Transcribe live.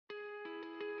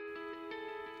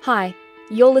Hi,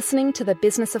 you're listening to The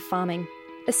Business of Farming,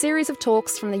 a series of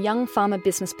talks from the Young Farmer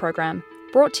Business Program,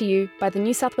 brought to you by the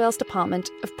New South Wales Department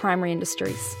of Primary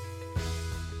Industries.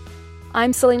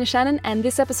 I'm Selena Shannon, and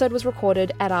this episode was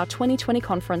recorded at our 2020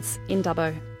 conference in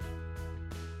Dubbo.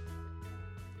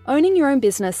 Owning your own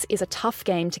business is a tough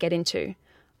game to get into.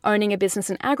 Owning a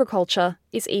business in agriculture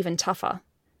is even tougher.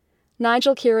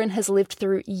 Nigel Kieran has lived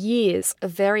through years of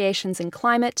variations in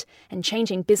climate and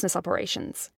changing business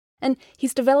operations, and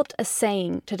he's developed a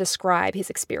saying to describe his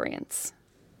experience.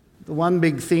 The one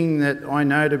big thing that I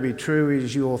know to be true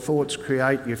is your thoughts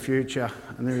create your future,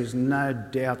 and there is no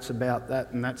doubts about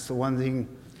that, and that's the one thing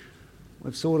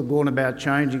we've sort of gone about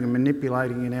changing and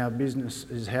manipulating in our business,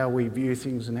 is how we view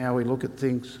things and how we look at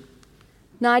things.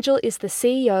 Nigel is the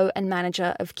CEO and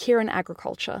manager of Kieran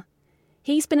Agriculture.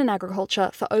 He's been in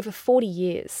agriculture for over 40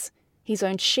 years. He's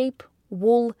owned sheep,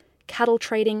 wool, cattle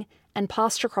trading, and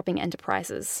pasture cropping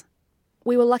enterprises.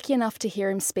 We were lucky enough to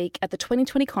hear him speak at the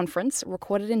 2020 conference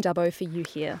recorded in Dubbo for you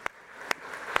here.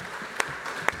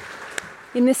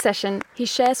 In this session, he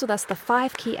shares with us the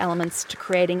 5 key elements to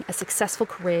creating a successful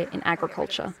career in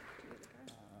agriculture.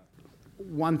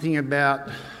 One thing about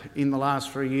in the last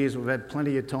 3 years, we've had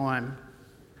plenty of time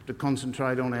to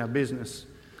concentrate on our business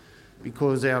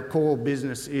because our core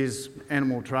business is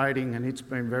animal trading, and it's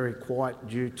been very quiet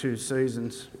due to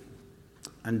seasons,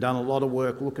 and done a lot of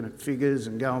work looking at figures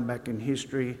and going back in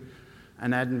history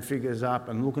and adding figures up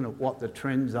and looking at what the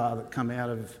trends are that come out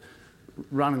of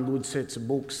running good sets of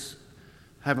books,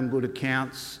 having good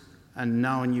accounts and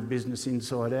knowing your business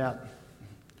inside out.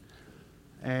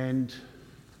 And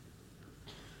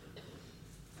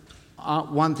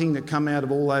one thing that come out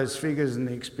of all those figures and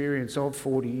the experience of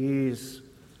 40 years,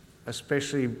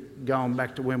 especially going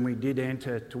back to when we did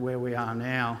enter to where we are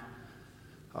now,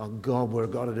 oh God,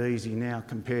 we've got it easy now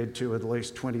compared to at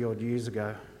least 20 odd years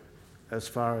ago as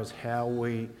far as how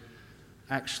we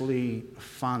actually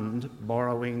fund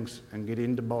borrowings and get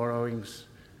into borrowings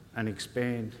and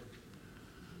expand.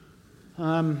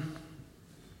 So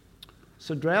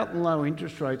drought and low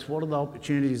interest rates, what are the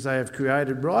opportunities they have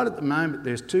created? Right at the moment,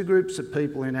 there's 2 groups of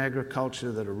people in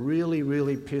agriculture that are really,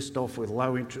 really pissed off with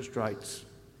low interest rates.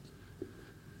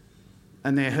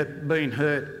 And they're being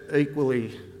hurt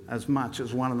equally as much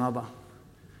as one another.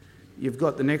 You've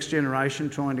got the next generation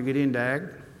trying to get into ag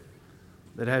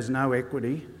that has no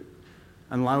equity,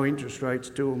 and low interest rates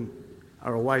to them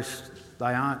are a waste.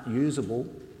 They aren't usable.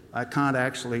 They can't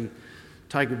actually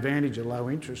take advantage of low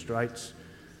interest rates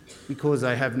because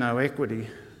they have no equity.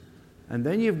 And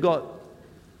then you've got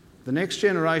the next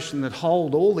generation that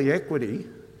hold all the equity,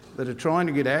 that are trying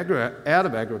to get out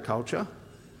of agriculture,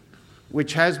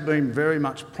 which has been very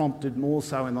much prompted more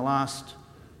so in the last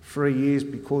 3 years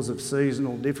because of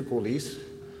seasonal difficulties,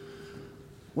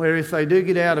 where if they do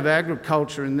get out of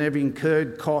agriculture and they've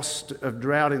incurred cost of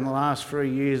drought in the last 3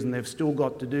 years and they've still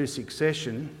got to do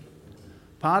succession,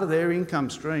 part of their income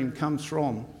stream comes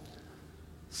from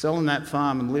selling that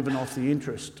farm and living off the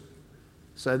interest.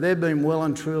 So they've been well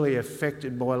and truly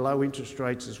affected by low interest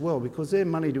rates as well, because their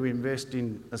money to invest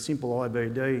in a simple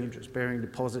IBD, interest-bearing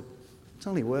deposit, it's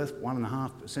only worth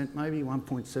 1.5%, maybe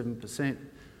 1.7%.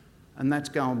 And that's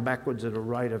going backwards at a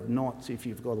rate of knots if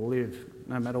you've got to live,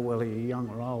 no matter whether you're young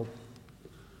or old.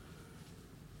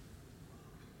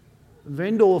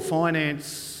 Vendor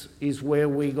finance is where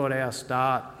we got our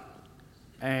start.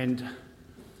 And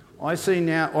I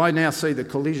now see the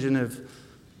collision of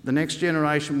the next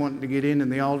generation wanting to get in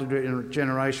and the older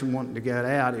generation wanting to get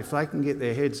out. If they can get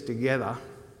their heads together,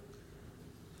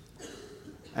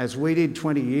 as we did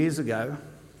 20 years ago,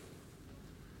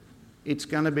 it's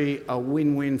going to be a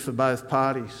win-win for both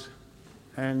parties.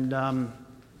 And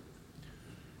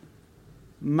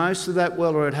most of that,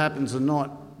 whether it happens or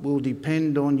not, will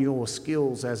depend on your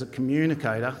skills as a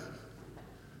communicator,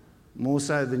 more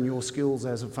so than your skills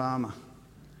as a farmer.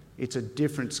 It's a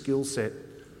different skill set.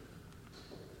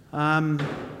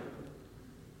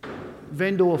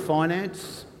 Vendor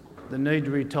finance, the need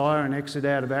to retire and exit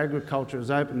out of agriculture has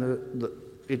opened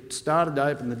it started to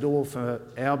open the door for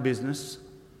our business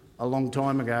a long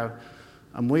time ago,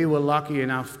 and we were lucky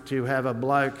enough to have a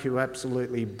bloke who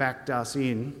absolutely backed us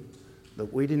in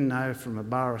that we didn't know from a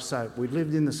bar of soap. We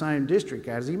lived in the same district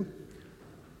as him,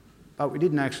 but we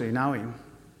didn't actually know him.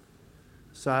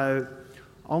 So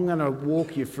I'm going to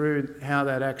walk you through how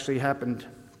that actually happened.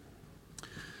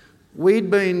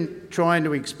 We'd been trying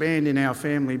to expand in our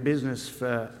family business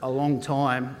for a long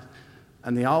time,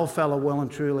 and the old fella well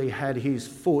and truly had his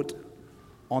foot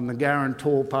on the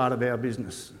guarantor part of our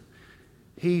business.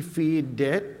 He feared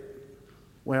debt,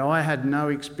 where I had no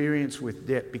experience with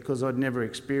debt because I'd never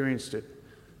experienced it.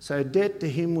 So debt to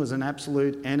him was an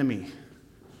absolute enemy.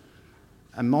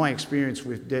 And my experience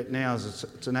with debt now is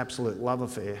it's an absolute love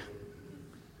affair.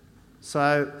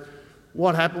 So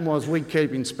what happened was we'd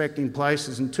keep inspecting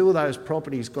places, and 2 of those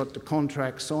properties got the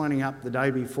contract signing up the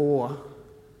day before,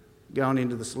 going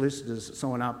into the solicitors,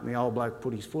 sign up, and the old bloke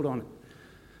put his foot on it.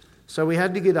 So we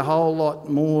had to get a whole lot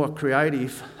more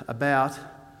creative about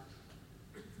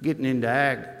getting into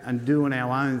ag and doing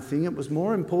our own thing. It was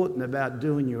more important about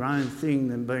doing your own thing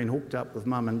than being hooked up with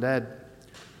mum and dad.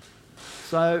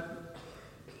 So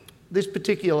this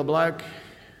particular bloke,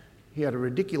 he had a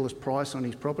ridiculous price on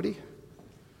his property,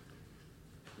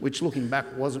 which looking back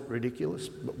wasn't ridiculous,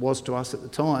 but was to us at the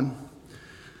time.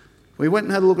 We went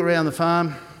and had a look around the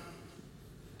farm.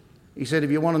 He said,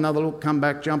 if you want another look, come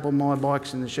back, jump on my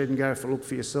bikes in the shed and go for a look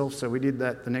for yourself. So we did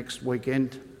that the next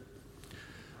weekend.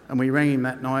 And we rang him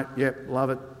that night. Yep, love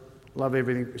it. Love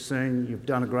everything we've seen. You've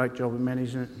done a great job of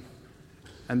managing it.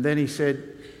 And then he said,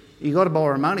 you got to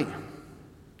borrow money.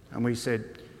 And we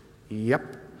said,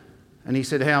 yep. And he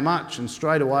said, how much? And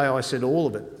straight away I said all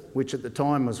of it, which at the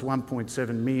time was 1.7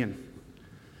 million.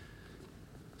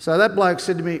 So that bloke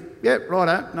said to me, yep,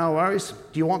 righto, no worries.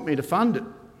 Do you want me to fund it?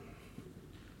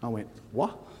 I went,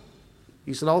 what?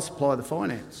 He said, I'll supply the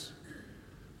finance.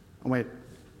 I went,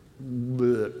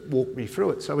 walk me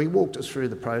through it. So he walked us through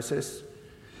the process.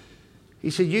 He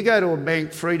said, you go to a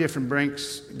bank, 3 different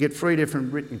banks, get 3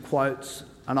 different written quotes,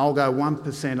 and I'll go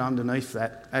 1% underneath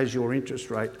that as your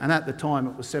interest rate. And at the time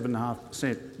it was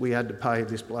 7.5% we had to pay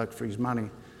this bloke for his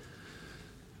money.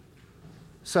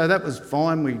 So that was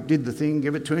fine. We did the thing,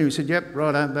 give it to him. He said, yep,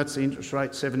 righto, that's the interest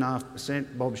rate,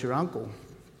 7.5%, Bob's your uncle.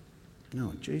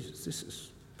 Oh, Jesus, this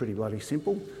is pretty bloody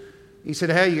simple. He said,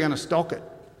 how are you going to stock it?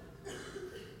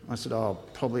 I said, I'll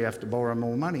probably have to borrow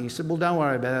more money. He said, well, don't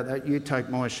worry about that. You take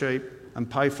my sheep and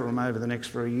pay for them over the next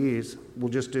 3 years. We'll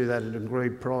just do that at an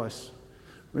agreed price.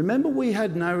 Remember, we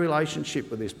had no relationship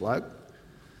with this bloke.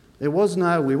 We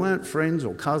weren't friends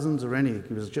or cousins or anything.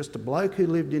 He was just a bloke who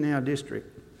lived in our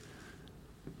district.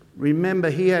 Remember,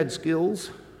 he had skills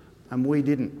and we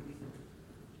didn't.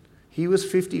 He was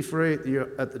 53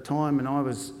 at the time and I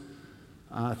was,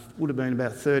 would have been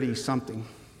about 30-something.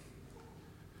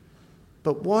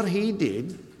 But what he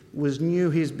did was knew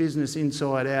his business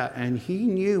inside out, and he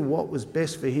knew what was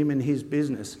best for him and his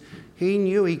business. He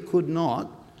knew he could not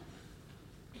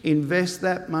invest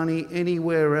that money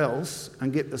anywhere else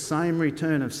and get the same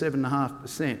return of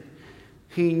 7.5%.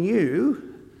 He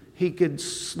knew he could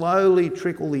slowly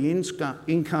trickle the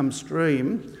income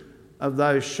stream of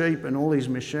those sheep and all his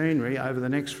machinery over the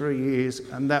next 3 years,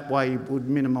 and that way he would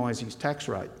minimise his tax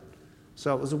rate.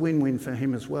 So it was a win-win for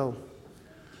him as well.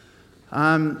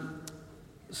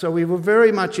 So we were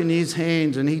very much in his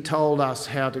hands, and he told us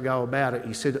how to go about it.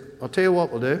 He said, I'll tell you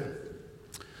what we'll do.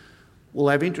 We'll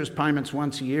have interest payments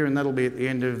once a year, and that'll be at the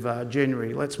end of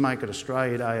January. Let's make it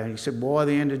Australia Day. And he said, why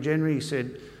the end of January? He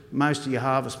said, most of your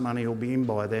harvest money will be in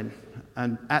by then.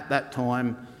 And at that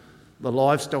time, the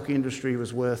livestock industry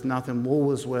was worth nothing, wool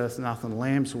was worth nothing,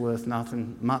 lambs were worth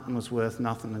nothing, mutton was worth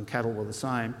nothing, and cattle were the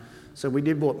same. So we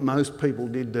did what most people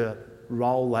did to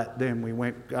roll that then. We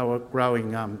went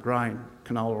growing grain,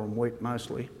 canola and wheat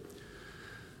mostly.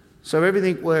 So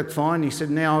everything worked fine. He said,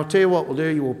 now I'll tell you what we'll do,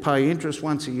 you will pay interest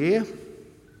once a year.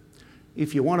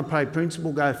 If you want to pay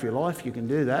principal, go for your life, you can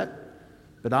do that.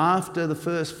 But after the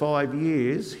first 5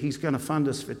 years, he's going to fund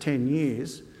us for 10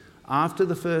 years. After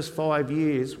the first 5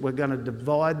 years, we're going to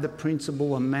divide the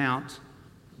principal amount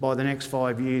by the next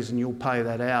 5 years and you'll pay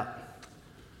that out.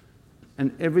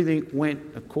 And everything went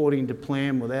according to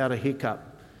plan without a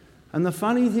hiccup. And the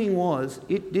funny thing was,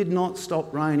 it did not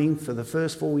stop raining for the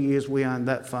first 4 years we owned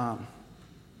that farm.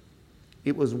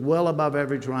 It was well above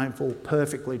average rainfall,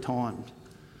 perfectly timed.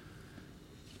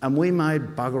 And we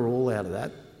made bugger all out of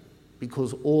that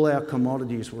because all our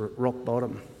commodities were at rock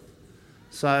bottom.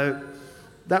 So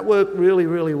that worked really,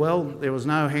 really well. There was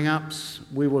no hang-ups.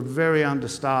 We were very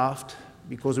understaffed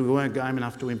because we weren't game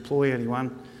enough to employ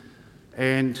anyone.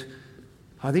 And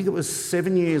I think it was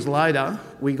 7 years later,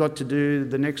 we got to do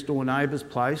the next door neighbour's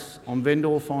place on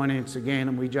vendor finance again,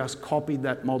 and we just copied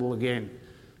that model again.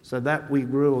 So that we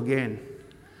grew again.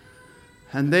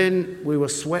 And then we were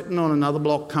sweating on another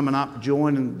block coming up,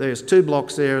 joining. There's 2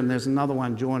 blocks there and there's another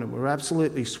one joining. We were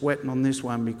absolutely sweating on this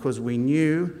one because we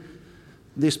knew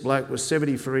this bloke was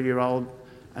 73-year-old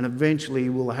and eventually he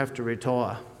will have to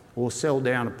retire or sell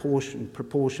down a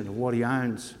proportion of what he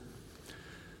owns.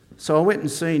 So I went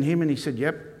and seen him and he said,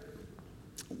 yep,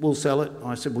 we'll sell it.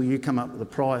 I said, will you come up with a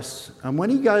price? And when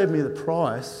he gave me the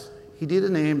price, he did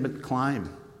an ambit claim.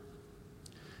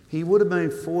 He would have been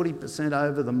 40%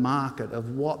 over the market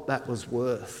of what that was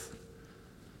worth.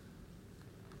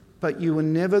 but you were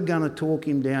never going to talk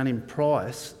him down in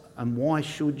price, and why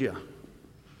should you?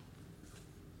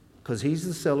 Because he's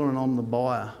the seller and I'm the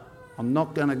buyer. I'm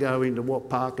not going to go into what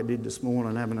Parker did this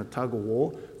morning, having a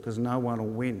tug-of-war, because no one will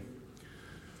win.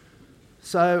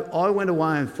 So I went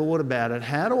away and thought about it.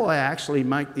 How do I actually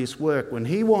make this work? When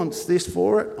he wants this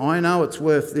for it, I know it's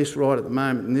worth this right at the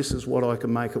moment, and this is what I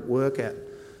can make it work at.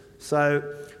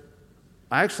 So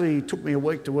it took me a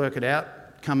week to work it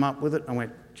out, come up with it, and I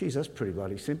went, geez, that's pretty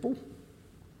bloody simple.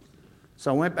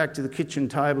 So I went back to the kitchen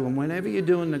table, and whenever you're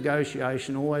doing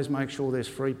negotiation, always make sure there's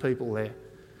 3 people there.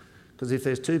 Because if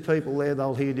there's 2 people there,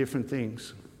 they'll hear different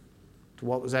things to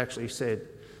what was actually said.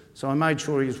 So I made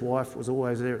sure his wife was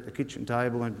always there at the kitchen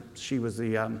table, and she was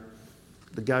the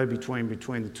go-between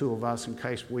between the two of us in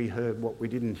case we heard what we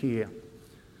didn't hear,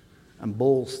 and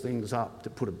balls things up, to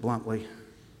put it bluntly.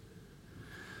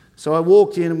 So I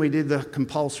walked in and we did the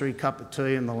compulsory cup of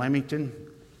tea and the lamington.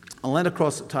 I leant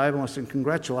across the table and I said,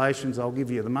 congratulations, I'll give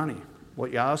you the money,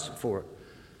 what you asked for it.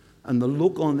 And the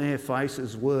look on their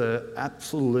faces were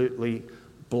absolutely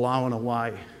blown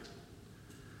away.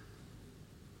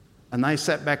 And they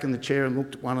sat back in the chair and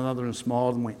looked at one another and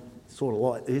smiled and went, sort of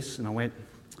like this. And I went,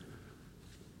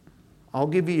 I'll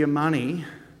give you your money,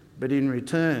 but in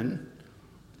return,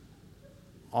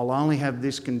 I'll only have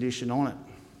this condition on it.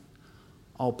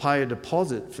 I'll pay a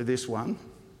deposit for this one,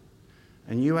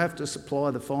 and you have to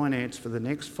supply the finance for the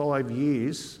next 5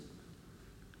 years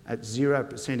at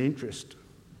 0% interest.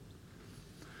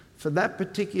 For that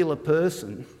particular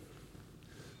person,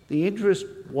 the interest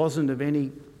wasn't of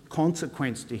any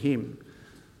consequence to him.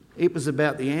 It was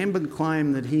about the ambient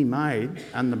claim that he made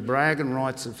and the bragging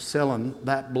rights of selling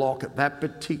that block at that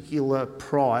particular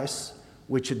price,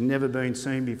 which had never been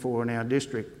seen before in our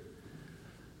district.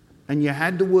 And you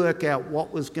had to work out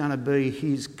what was going to be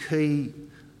his key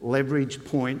leverage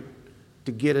point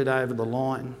to get it over the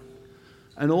line.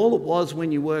 And all it was,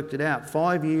 when you worked it out,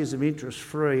 5 years of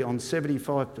interest-free on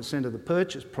 75% of the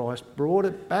purchase price brought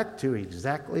it back to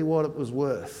exactly what it was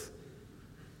worth,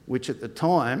 which at the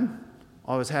time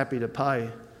I was happy to pay.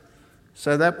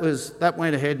 So that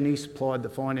went ahead, and he supplied the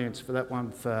finance for that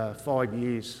one for 5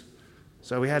 years.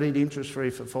 So we had it interest-free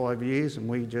for 5 years, and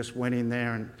we just went in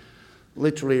there and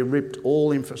literally ripped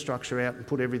all infrastructure out and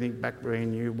put everything back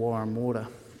brand new, wire and water.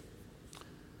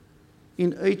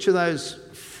 In each of those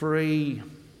free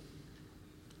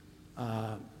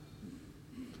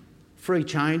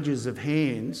changes of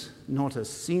hands, not a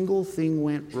single thing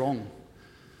went wrong.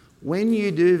 When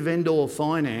you do vendor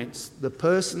finance, the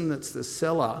person that's the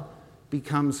seller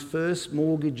becomes first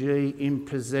mortgagee in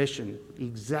possession,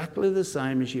 exactly the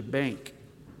same as your bank.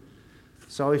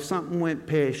 So if something went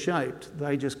pear-shaped,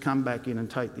 they just come back in and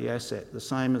take the asset, the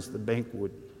same as the bank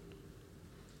would.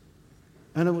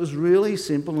 And it was really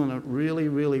simple, and it really,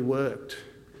 really worked.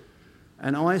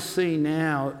 And I see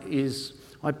now is,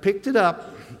 I picked it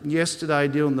up yesterday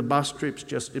doing the bus trips,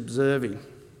 just observing.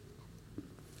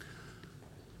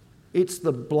 It's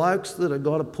the blokes that have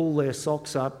got to pull their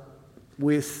socks up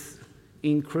with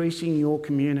increasing your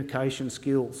communication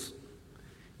skills.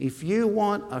 If you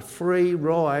want a free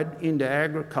ride into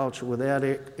agriculture without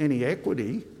any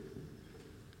equity,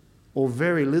 or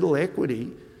very little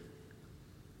equity,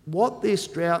 what this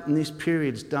drought and this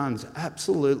period's done is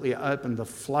absolutely opened the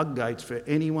floodgates for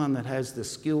anyone that has the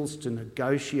skills to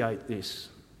negotiate this.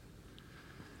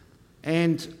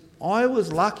 And I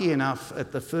was lucky enough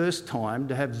at the first time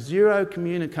to have zero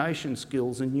communication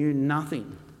skills and knew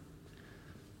nothing.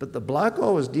 But the bloke I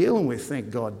was dealing with, thank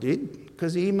God, did,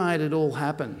 because he made it all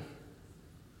happen.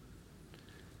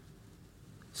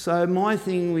 So my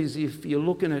thing was, if you're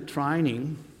looking at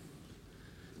training,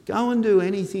 go and do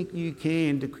anything you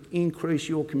can to increase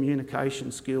your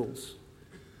communication skills,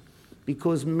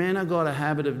 because men have got a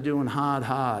habit of doing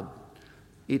hard.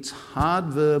 It's hard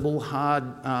verbal,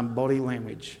 hard body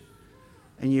language.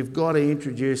 And you've got to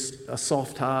introduce a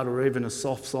soft hard, or even a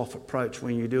soft approach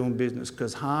when you're doing business,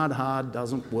 because hard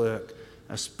doesn't work,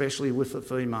 especially with the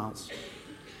females.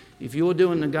 If you're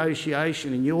doing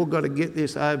negotiation and you've got to get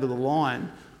this over the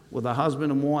line with a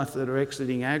husband and wife that are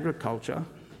exiting agriculture,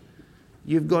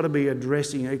 you've got to be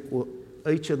addressing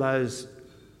each of those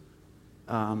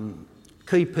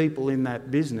key people in that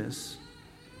business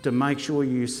to make sure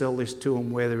you sell this to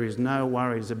them where there is no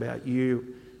worries about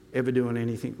you ever doing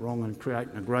anything wrong, and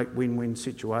creating a great win-win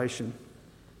situation.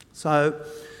 So,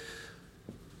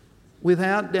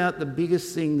 without doubt, the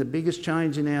biggest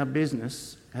change in our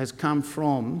business has come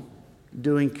from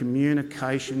doing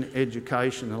communication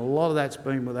education. And a lot of that's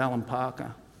been with Alan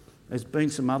Parker. There's been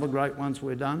some other great ones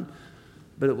we've done,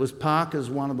 but it was Parker's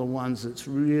one of the ones that's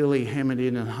really hammered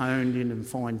in and honed in and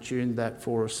fine-tuned that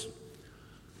for us.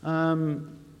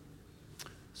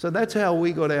 So that's how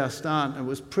we got our start. It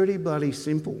was pretty bloody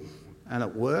simple, and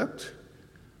it worked.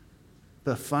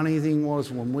 The funny thing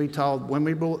was when we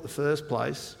bought the first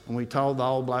place and we told the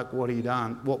old bloke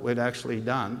what we'd actually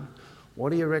done,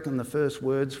 what do you reckon the first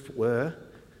words were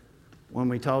when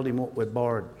we told him what we'd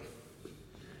borrowed?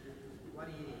 What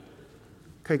do you need?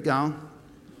 Keep going.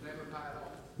 Never pay it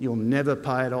off. You'll never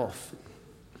pay it off.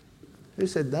 Who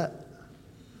said that?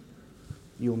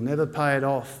 You'll never pay it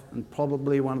off, and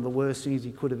probably one of the worst things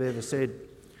he could have ever said,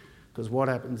 because what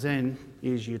happens then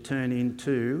is you turn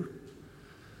into,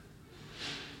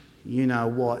 you know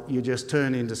what, you just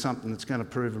turn into something that's going to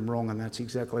prove them wrong, and that's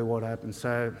exactly what happens.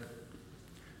 So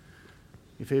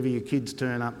if ever your kids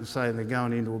turn up and say they're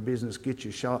going into a business, get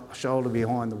your shoulder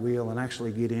behind the wheel and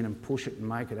actually get in and push it and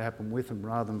make it happen with them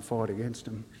rather than fight against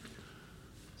them.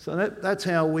 So that's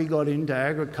how we got into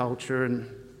agriculture, and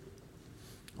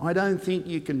I don't think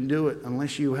you can do it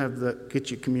unless you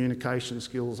get your communication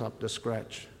skills up to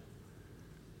scratch.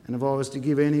 And if I was to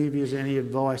give any of you any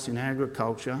advice in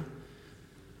agriculture,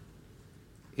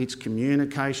 it's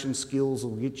communication skills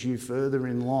will get you further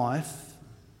in life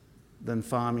than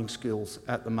farming skills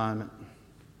at the moment.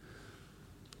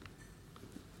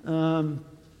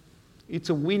 It's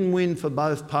a win-win for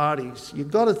both parties.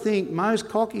 You've got to think, most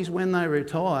cockies when they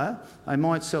retire, they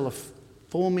might sell a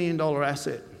 $4 million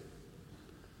asset.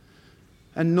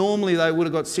 And normally they would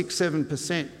have got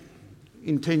 6-7%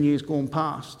 in 10 years gone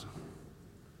past.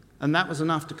 And that was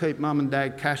enough to keep mum and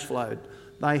dad cash flowed.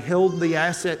 They held the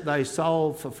asset they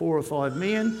sold for 4 or 5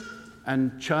 million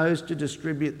and chose to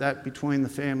distribute that between the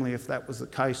family if that was the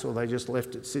case, or they just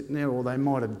left it sitting there, or they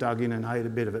might have dug in and ate a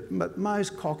bit of it. But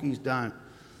most cockies don't.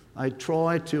 They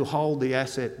try to hold the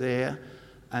asset there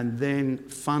and then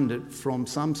fund it from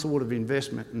some sort of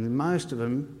investment. And most of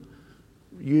them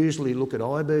usually look at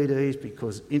IBDs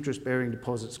because interest-bearing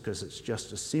deposits, because it's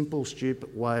just a simple,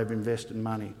 stupid way of investing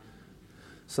money.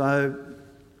 So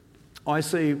I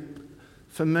see,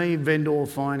 for me, vendor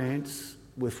finance,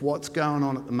 with what's going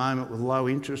on at the moment with low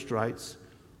interest rates,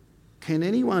 can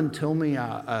anyone tell me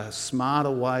a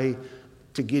smarter way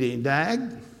to get into ag?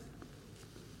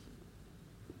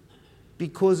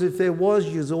 Because if there was,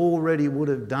 you already would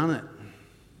have done it.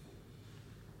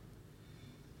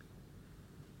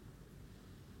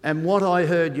 And what I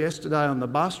heard yesterday on the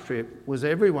bus trip was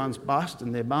everyone's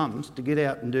busting their bums to get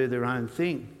out and do their own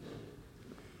thing.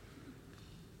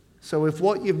 So if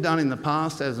what you've done in the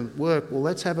past hasn't worked, well,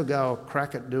 let's have a go, a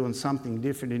crack at doing something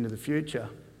different into the future.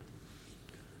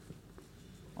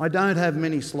 I don't have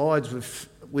many slides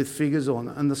with figures on,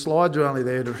 and the slides are only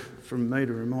there from me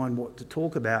to remind what to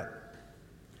talk about.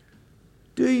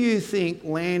 Do you think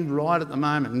land right at the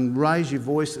moment, and raise your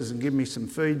voices and give me some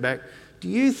feedback, do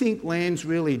you think land's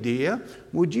really dear?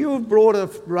 Would you have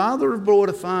rather have bought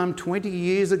a farm 20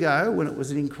 years ago when it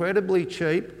was incredibly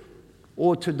cheap,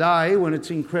 or today when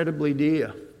it's incredibly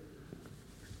dear?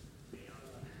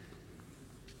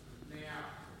 Now,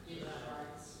 interest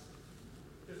rates,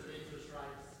 because of interest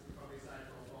rates, you're probably safe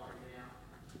on buying now.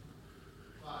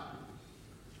 But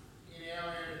in our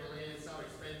area, the land's so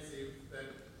expensive that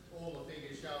all the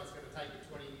figures show it's going to take you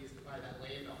 20 years to pay that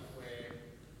land off, where,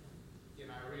 you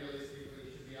know, realistically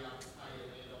you should be able to pay your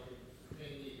land off in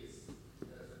 10 years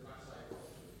as a much safer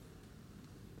option.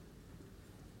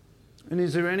 And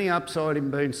is there any upside in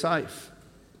being safe?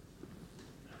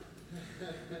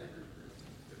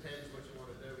 Depends what you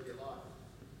want to do with your life.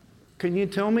 Can you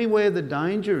tell me where the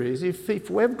danger is? If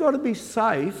we've got to be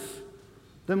safe,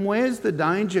 then where's the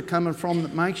danger coming from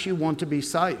that makes you want to be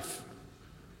safe?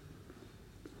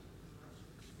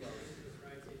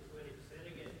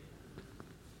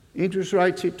 Interest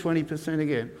rates hit 20%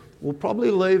 again. We'll probably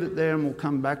leave it there and we'll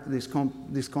come back to this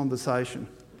conversation.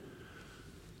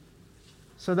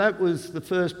 So that was the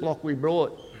first block we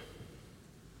brought.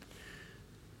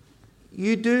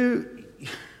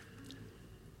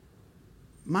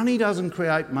 Money doesn't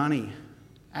create money.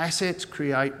 Assets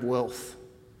create wealth.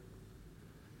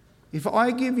 If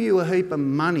I give you a heap of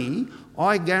money,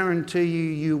 I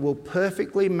guarantee you will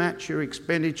perfectly match your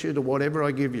expenditure to whatever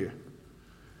I give you.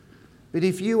 But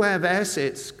if you have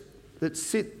assets that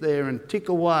sit there and tick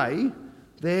away,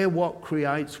 they're what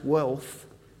creates wealth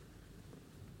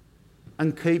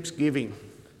and keeps giving.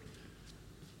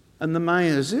 And the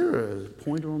main, is there a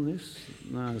pointer on this?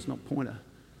 No, it's not pointer.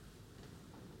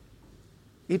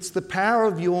 It's the power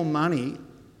of your money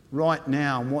right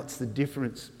now, and what's the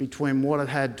difference between what it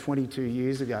had 22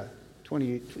 years ago.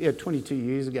 22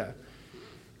 years ago.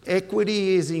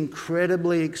 Equity is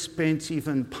incredibly expensive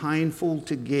and painful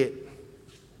to get,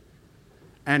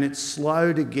 and it's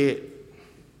slow to get.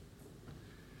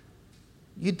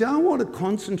 You don't want to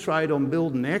concentrate on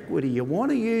building equity. You want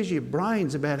to use your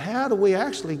brains about how do we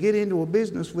actually get into a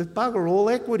business with bugger all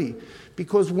equity.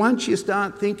 Because once you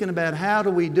start thinking about how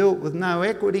do we do it with no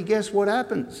equity, guess what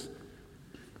happens?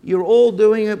 You're all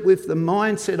doing it with the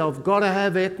mindset, I've got to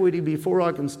have equity before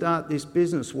I can start this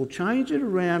business. Well, change it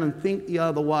around and think the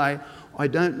other way. I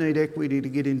don't need equity to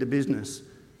get into business.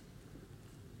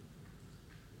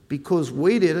 Because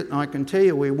we did it, and I can tell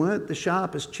you, we weren't the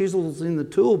sharpest chisels in the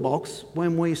toolbox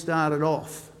when we started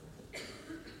off.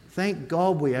 Thank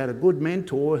God we had a good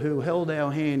mentor who held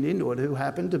our hand into it, who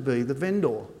happened to be the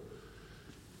vendor.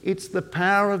 It's the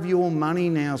power of your money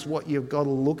now is what you've got to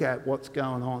look at, what's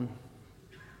going on.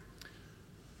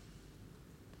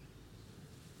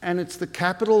 And it's the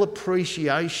capital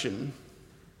appreciation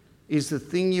is the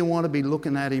thing you want to be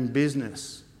looking at in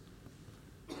business.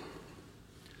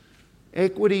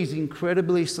 Equity is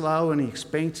incredibly slow and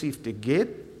expensive to get,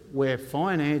 where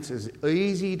finance is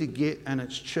easy to get and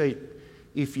it's cheap.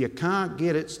 If you can't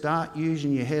get it, start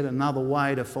using your head another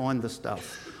way to find the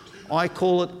stuff. I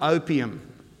call it opium,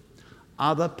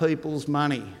 other people's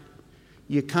money.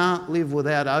 You can't live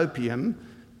without opium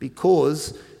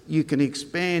because you can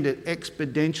expand it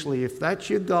exponentially. If that's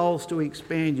your goal, is to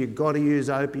expand, you've got to use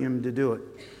opium to do it.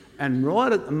 And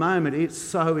right at the moment, it's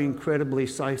so incredibly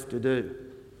safe to do.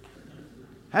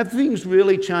 Have things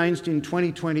really changed in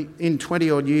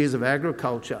 20 odd years of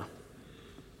agriculture?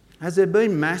 Has there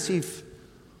been massive...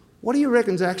 What do you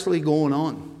reckon's actually going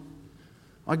on?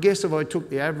 I guess if I took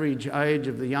the average age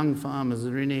of the young farmers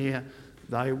that are in here,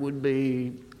 they would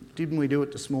be... Didn't we do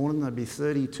it this morning? They'd be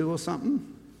 32 or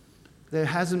something.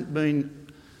 There's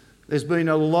been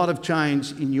a lot of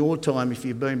change in your time if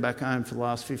you've been back home for the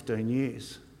last 15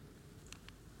 years.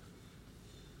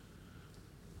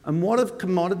 And what have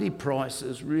commodity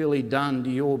prices really done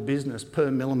to your business per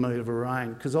millimetre of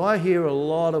rain? Because I hear a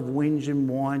lot of whinging,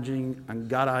 whining and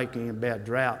gut aching about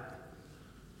drought.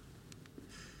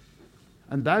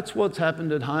 And that's what's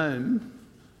happened at home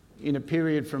in a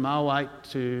period from 2008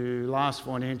 to last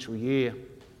financial year.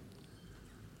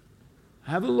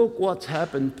 Have a look what's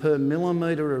happened per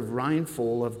millimetre of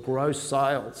rainfall of gross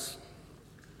sales.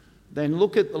 Then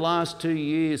look at the last 2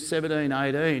 years, 17,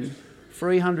 18,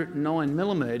 309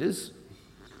 millimetres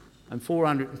and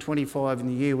 425 in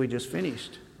the year we just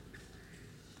finished.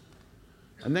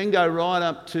 And then go right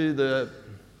up to the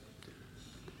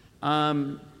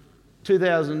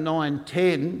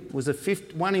 2009-10 was a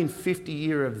 1 in 50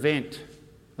 year event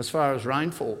as far as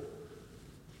rainfall.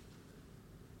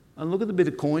 And look at the bit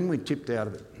of coin we tipped out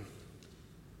of it.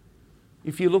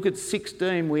 If you look at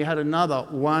 16, we had another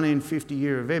 1 in 50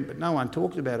 year event, but no one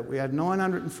talked about it. We had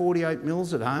 948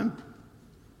 mils at home.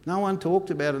 No one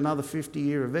talked about another 50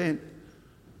 year event.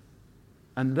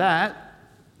 And that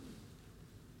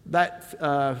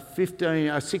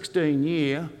 16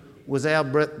 year was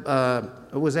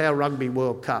our Rugby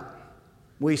World Cup.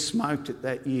 We smoked it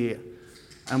that year.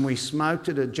 And we smoked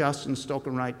it at Justin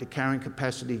stocking rate to carrying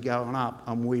capacity going up,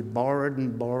 and we borrowed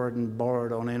and borrowed and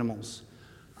borrowed on animals.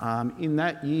 In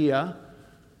that year,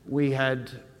 we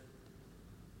had,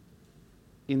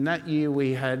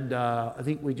 I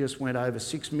think we just went over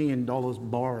 $6 million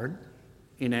borrowed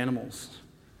in animals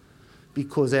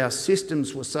because our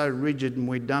systems were so rigid and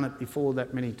we'd done it before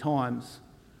that many times.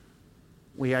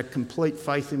 We had complete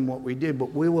faith in what we did,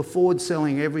 but we were forward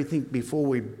selling everything before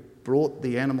we brought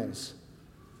the animals.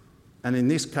 And in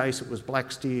this case, it was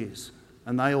black steers,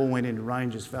 and they all went into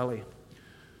Ranges Valley.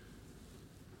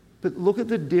 But look at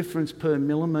the difference per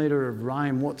millimetre of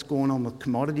rain, what's going on with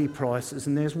commodity prices.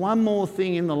 And there's one more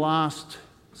thing in the last,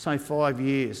 say, 5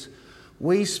 years.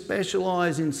 We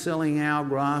specialise in selling our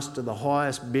grass to the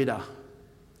highest bidder.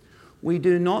 We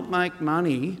do not make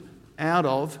money out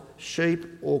of sheep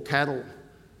or cattle.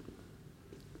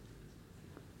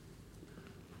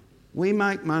 We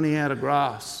make money out of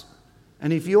grass.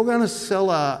 And if you're going to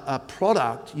sell a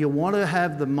product, you want to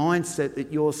have the mindset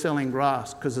that you're selling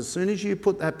grass, because as soon as you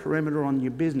put that perimeter on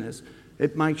your business,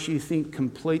 it makes you think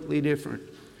completely different.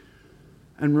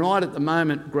 And right at the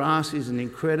moment, grass is an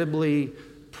incredibly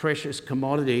precious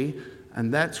commodity,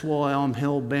 and that's why I'm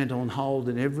hell-bent on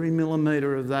holding every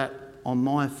millimetre of that on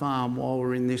my farm while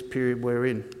we're in this period we're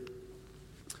in.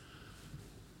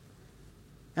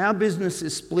 Our business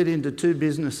is split into two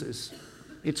businesses.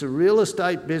 It's a real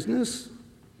estate business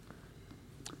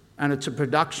and it's a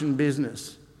production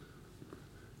business.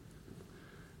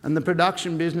 And the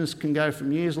production business can go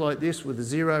from years like this with a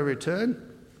zero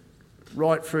return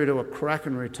right through to a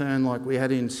cracking return like we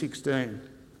had in 16.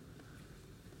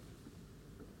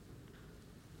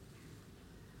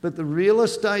 But the real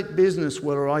estate business,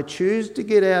 where I choose to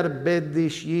get out of bed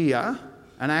this year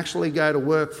and actually go to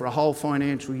work for a whole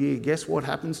financial year, guess what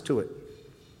happens to it?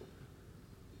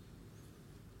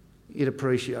 It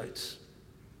appreciates.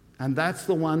 And that's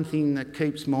the one thing that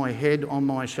keeps my head on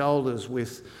my shoulders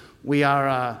with, we are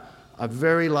a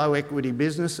very low equity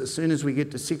business. As soon as we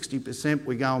get to 60%,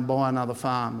 we go and buy another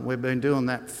farm. We've been doing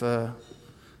that for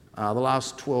the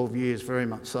last 12 years, very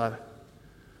much so.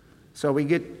 So we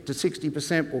get to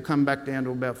 60%, we'll come back down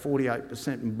to about 48%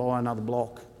 and buy another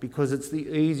block, because it's the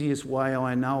easiest way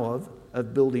I know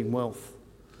of building wealth.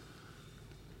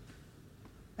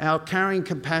 Our carrying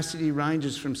capacity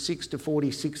ranges from 6 to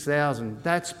 46,000.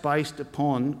 That's based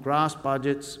upon grass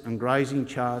budgets and grazing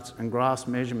charts and grass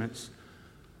measurements.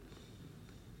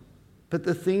 But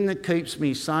the thing that keeps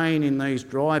me sane in these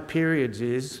dry periods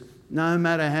is, no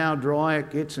matter how dry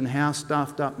it gets and how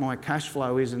stuffed up my cash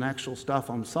flow is and actual stuff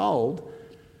I'm sold,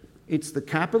 it's the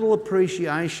capital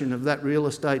appreciation of that real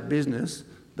estate business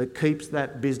that keeps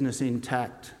that business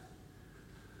intact.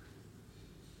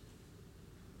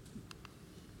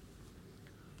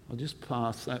 I'll just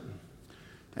pass that.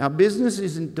 Our business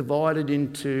isn't divided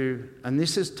into, and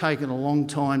this has taken a long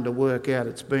time to work out,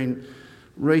 it's been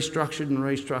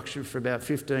restructured for about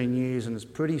 15 years and it's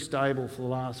pretty stable for the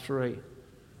last 3.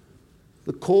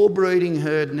 The core breeding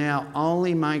herd now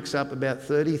only makes up about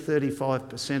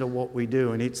 30-35% of what we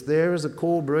do, and it's there as a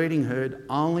core breeding herd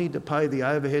only to pay the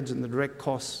overheads and the direct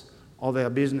costs of our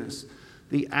business.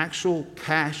 The actual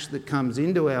cash that comes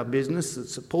into our business that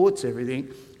supports everything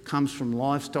comes from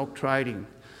livestock trading.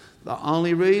 The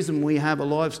only reason we have a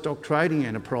livestock trading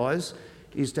enterprise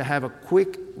is to have a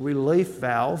quick relief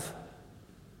valve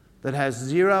that has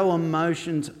zero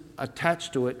emotions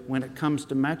attached to it when it comes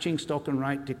to matching stock and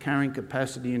rate to carrying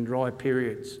capacity in dry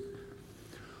periods.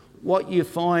 What you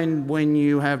find when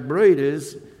you have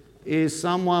breeders is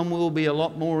someone will be a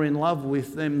lot more in love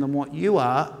with them than what you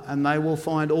are, and they will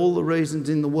find all the reasons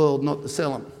in the world not to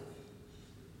sell them.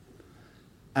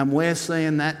 And we're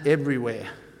seeing that everywhere.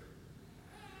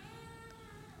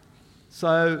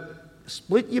 So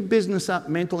split your business up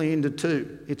mentally into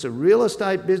 2. It's a real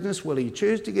estate business. Whether you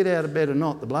choose to get out of bed or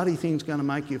not, the bloody thing's going to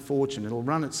make you a fortune. It'll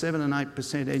run at 7 and 8%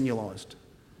 annualised.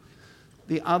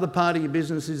 The other part of your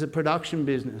business is a production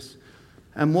business.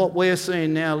 And what we're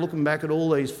seeing now, looking back at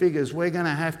all these figures, we're going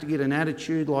to have to get an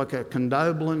attitude like a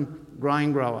condobolin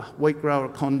grain grower, wheat grower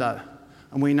at Condo.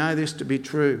 And we know this to be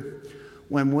true.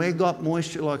 When we got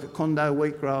moisture like a Condo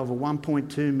wheat grower of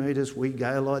 1.2 metres, we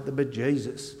go like the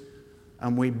bejesus.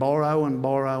 And we borrow and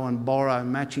borrow and borrow,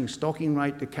 matching stocking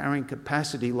rate to carrying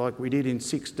capacity like we did in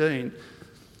 16.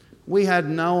 We had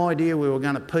no idea we were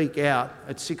going to peak out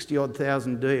at 60-odd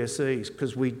thousand DSEs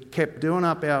because we kept doing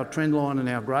up our trend line and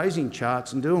our grazing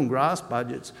charts and doing grass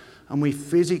budgets, and we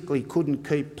physically couldn't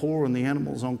keep pouring the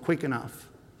animals on quick enough.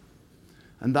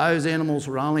 And those animals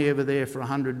were only ever there for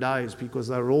 100 days because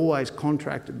they were always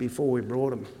contracted before we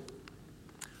brought them.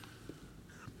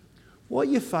 What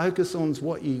you focus on is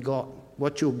what you got,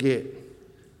 what you'll get.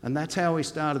 And that's how we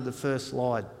started the first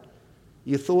slide.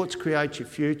 Your thoughts create your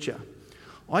future.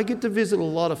 I get to visit a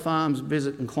lot of farms,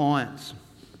 visiting clients.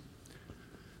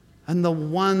 And the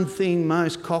one thing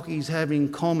most cockies have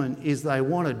in common is they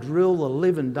want to drill the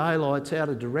living daylights out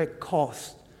of direct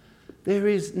cost. There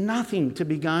is nothing to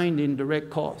be gained in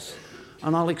direct costs,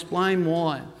 and I'll explain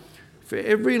why. For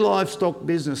every livestock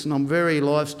business, and I'm very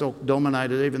livestock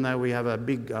dominated even though we have a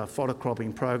big fodder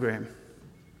cropping program,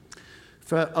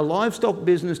 for a livestock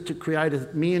business to create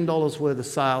 $1 million worth of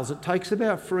sales, it takes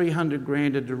about 300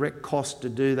 grand of direct cost to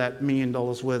do that $1 million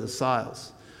worth of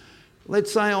sales.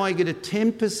 Let's say I get a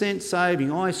 10%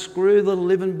 saving. I screw the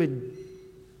living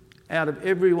out of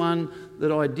everyone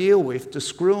that I deal with to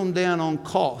screw them down on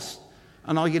cost,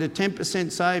 and I get a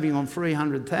 10% saving on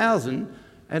 300,000,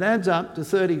 it adds up to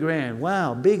 30 grand.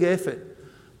 Wow, big effort.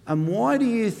 And why do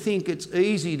you think it's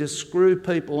easy to screw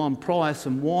people on price,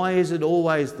 and why is it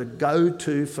always the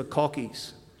go-to for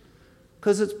cockies?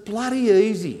 Because it's bloody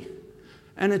easy.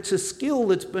 And it's a skill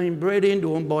that's been bred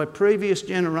into them by previous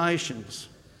generations,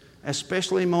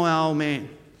 especially my old man.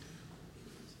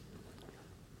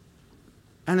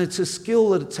 And it's a skill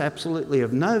that it's absolutely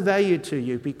of no value to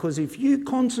you, because if you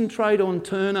concentrate on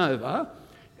turnover,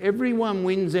 everyone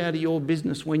wins out of your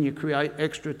business when you create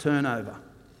extra turnover.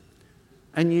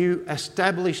 And you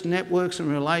establish networks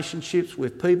and relationships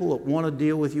with people that want to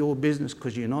deal with your business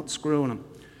because you're not screwing them.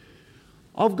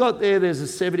 I've got there's a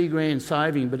 70 grand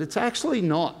saving, but it's actually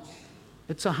not.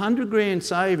 It's 100 grand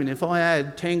saving if I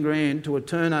add 10 grand to a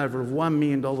turnover of $1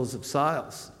 million of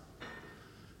sales.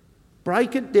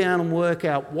 Break it down and work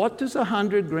out, what does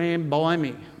 100 grand buy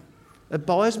me? It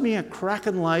buys me a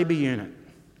cracking labour unit.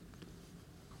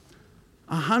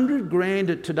 100 grand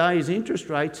at today's interest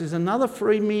rates is another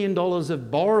 $3 million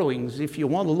of borrowings if you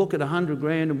want to look at 100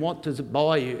 grand and what does it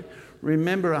buy you.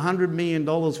 Remember, $100 million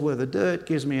worth of dirt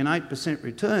gives me an 8%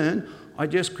 return. I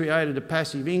just created a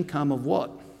passive income of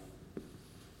what?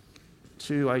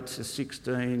 2 8s are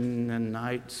 16 and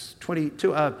 8s,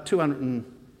 200 and...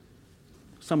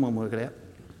 Someone work it out.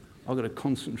 I've got to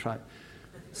concentrate.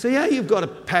 See how you've got a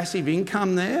passive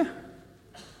income there?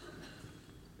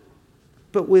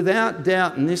 But without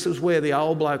doubt, and this is where the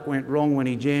old bloke went wrong when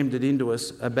he jammed it into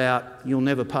us about you'll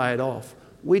never pay it off.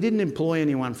 We didn't employ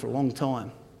anyone for a long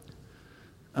time.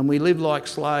 And we lived like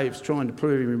slaves trying to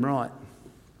prove him right.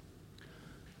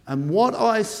 And what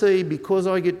I see, because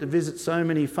I get to visit so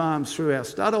many farms through our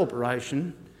stud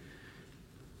operation,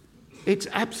 it's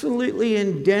absolutely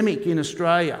endemic in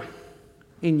Australia,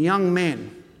 in young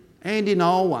men and in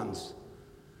old ones.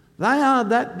 They are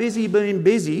that busy being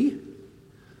busy.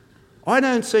 I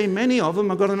don't see many of them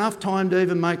have got enough time to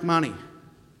even make money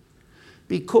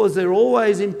because they're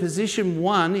always in position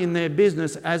one in their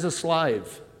business as a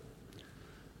slave.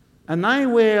 And I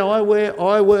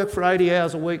work for 80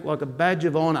 hours a week like a badge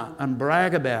of honour and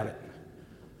brag about it.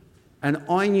 And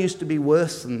I used to be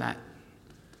worse than that.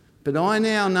 But I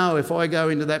now know if I go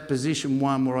into that position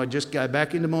one where I just go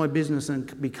back into my business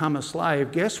and become a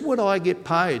slave, guess what I get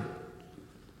paid?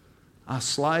 A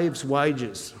slave's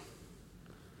wages.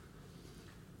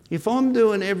 If I'm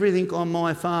doing everything on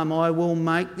my farm, I will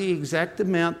make the exact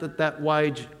amount that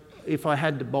wage, if I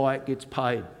had to buy it, gets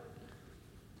paid.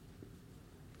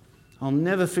 I'll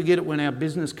never forget it when our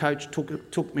business coach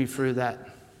took me through that.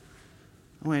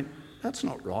 I went, that's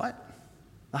not right.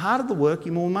 The harder the work, the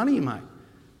more money you make.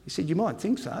 He said, you might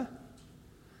think so.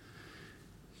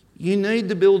 You need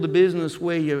to build a business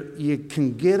where you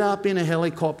can get up in a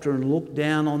helicopter and look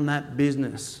down on that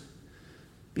business.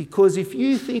 Because if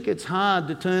you think it's hard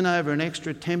to turn over an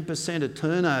extra 10% of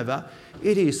turnover,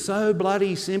 it is so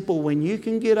bloody simple when you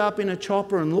can get up in a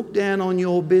chopper and look down on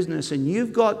your business and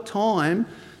you've got time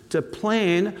to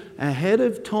plan ahead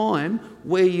of time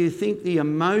where you think the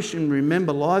emotion,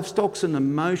 remember livestock's an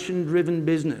emotion-driven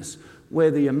business,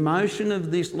 where the emotion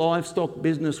of this livestock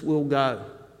business will go.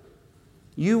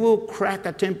 You will crack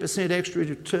a 10% extra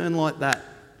return like that.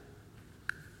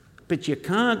 But you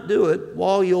can't do it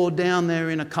while you're down there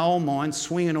in a coal mine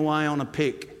swinging away on a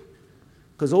pick.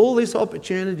 Because all this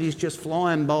opportunity is just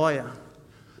flying by you.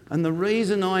 And the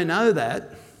reason I know that,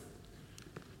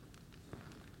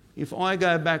 if I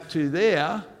go back to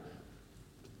there,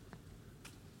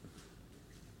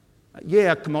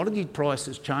 yeah, commodity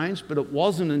prices changed, but it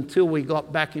wasn't until we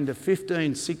got back into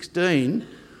 15, 16,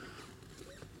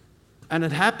 and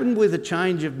it happened with a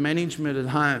change of management at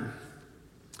home.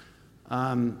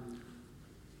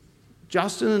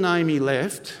 Justin and Amy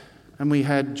left, and we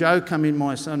had Joe come in,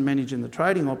 my son, managing the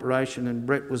trading operation, and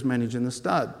Brett was managing the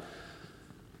stud.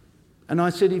 And I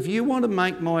said, if you don't want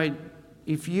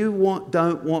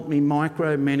me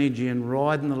micromanaging and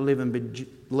riding the living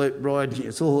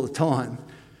riding all the time,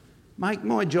 make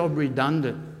my job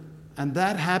redundant. And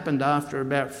that happened after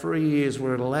about 3 years,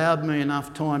 where it allowed me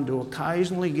enough time to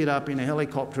occasionally get up in a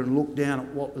helicopter and look down at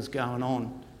what was going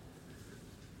on.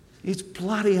 It's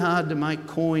bloody hard to make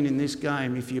coin in this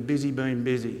game if you're busy being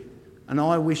busy. And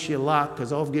I wish you luck,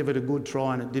 because I've given it a good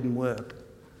try and it didn't work.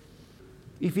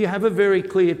 If you have a very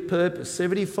clear purpose,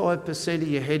 75% of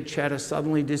your head chatter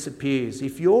suddenly disappears.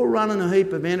 If you're running a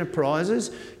heap of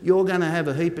enterprises, you're going to have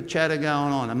a heap of chatter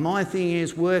going on. And my thing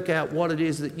is work out what it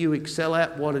is that you excel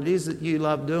at, what it is that you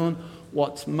love doing,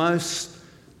 what's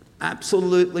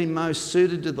absolutely most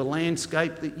suited to the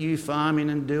landscape that you farm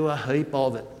in, and do a heap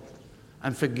of it.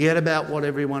 And forget about what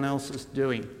everyone else is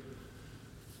doing.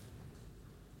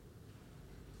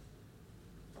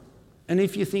 And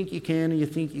if you think you can or you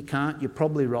think you can't, you're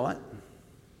probably right.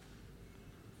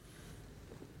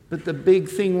 But the big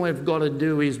thing we've got to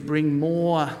do is bring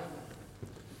more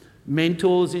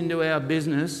mentors into our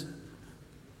business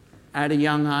at a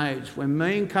young age. When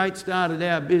me and Kate started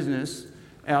our business,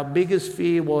 our biggest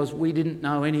fear was we didn't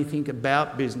know anything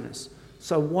about business.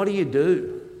 So what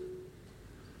do?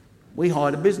 We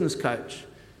hired a business coach.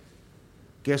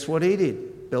 Guess what he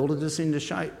did? Belted us into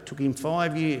shape. Took him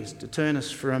 5 years to turn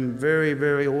us from very,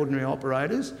 very ordinary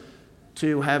operators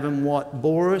to having what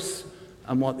Boris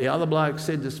and what the other bloke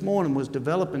said this morning was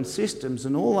developing systems,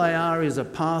 and all they are is a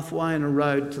pathway and a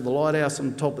road to the lighthouse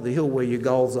on the top of the hill where your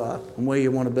goals are and where you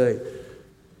want to be.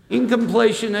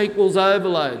 Incompletion equals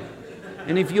overload.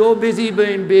 And if you're busy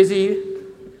being busy,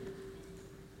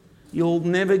 you'll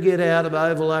never get out of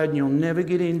overload, and you'll never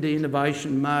get into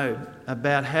innovation mode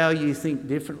about how you think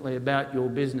differently about your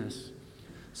business.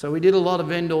 So we did a lot of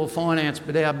vendor finance,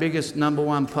 but our biggest number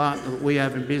one partner that we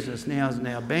have in business now is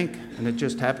our bank, and it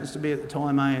just happens to be at the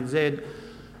time ANZ,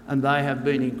 and they have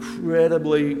been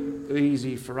incredibly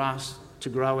easy for us to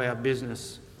grow our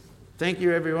business. Thank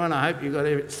you, everyone. I hope you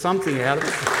got something out of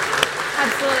it.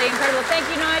 Absolutely incredible. Thank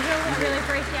you, Nigel. I really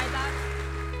appreciate that.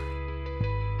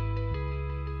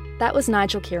 That was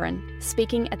Nigel Kieran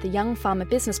speaking at the Young Farmer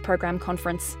Business Program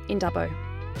Conference in Dubbo.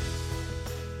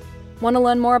 Want to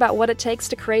learn more about what it takes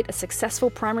to create a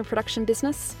successful primary production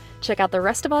business? Check out the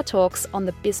rest of our talks on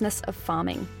the business of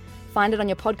farming. Find it on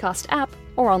your podcast app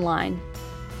or online.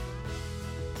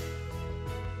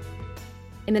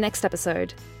 In the next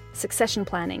episode, succession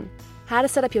planning, how to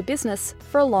set up your business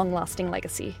for a long-lasting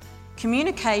legacy.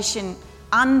 Communication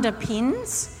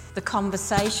underpins the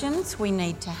conversations we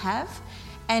need to have,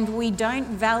 and we don't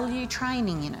value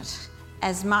training in it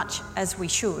as much as we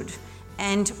should.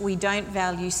 And we don't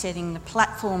value setting the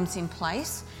platforms in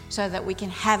place so that we can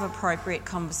have appropriate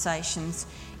conversations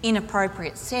in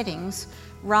appropriate settings,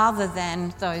 rather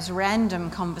than those random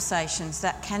conversations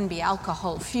that can be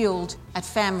alcohol-fueled at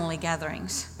family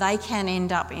gatherings. They can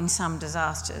end up in some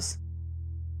disasters.